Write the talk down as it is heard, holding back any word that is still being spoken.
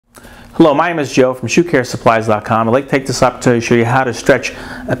Hello, my name is Joe from ShoeCareSupplies.com. I'd like to take this opportunity to show you how to stretch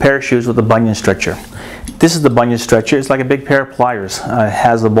a pair of shoes with a Bunion Stretcher. This is the Bunion Stretcher. It's like a big pair of pliers. It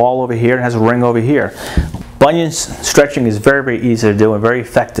has the ball over here and has a ring over here. Bunion stretching is very easy to do and very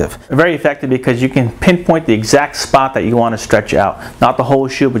effective. Very effective because you can pinpoint the exact spot that you want to stretch out. Not the whole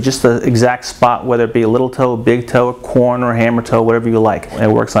shoe, but just the exact spot, whether it be a little toe, big toe, corner, hammer toe, whatever you like. And it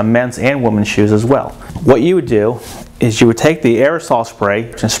works on men's and women's shoes as well. What you would do is you would take the aerosol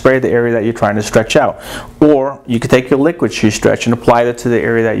spray and spray the area that you're trying to stretch out. Or you could take your liquid shoe stretch and apply it to the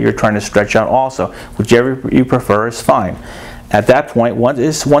area that you're trying to stretch out also. Whichever you prefer is fine. At that point, once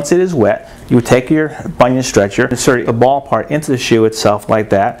it is wet, you would take your Bunion Stretcher, insert the ball part into the shoe itself like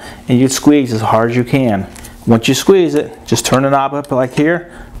that, and you'd squeeze as hard as you can. Once you squeeze it, just turn the knob up like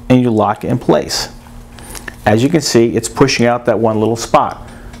here, and you lock it in place. As you can see, it's pushing out that one little spot.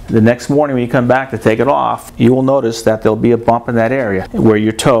 The next morning when you come back to take it off, you will notice that there'll be a bump in that area where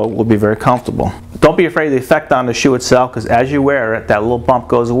your toe will be very comfortable. Don't be afraid of the effect on the shoe itself, because as you wear it, that little bump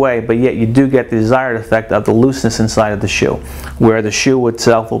goes away, but yet you do get the desired effect of the looseness inside of the shoe, where the shoe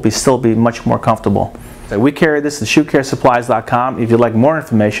itself will still be much more comfortable. We carry this at ShoeCareSupplies.com. If you'd like more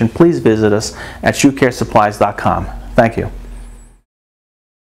information, please visit us at ShoeCareSupplies.com. Thank you.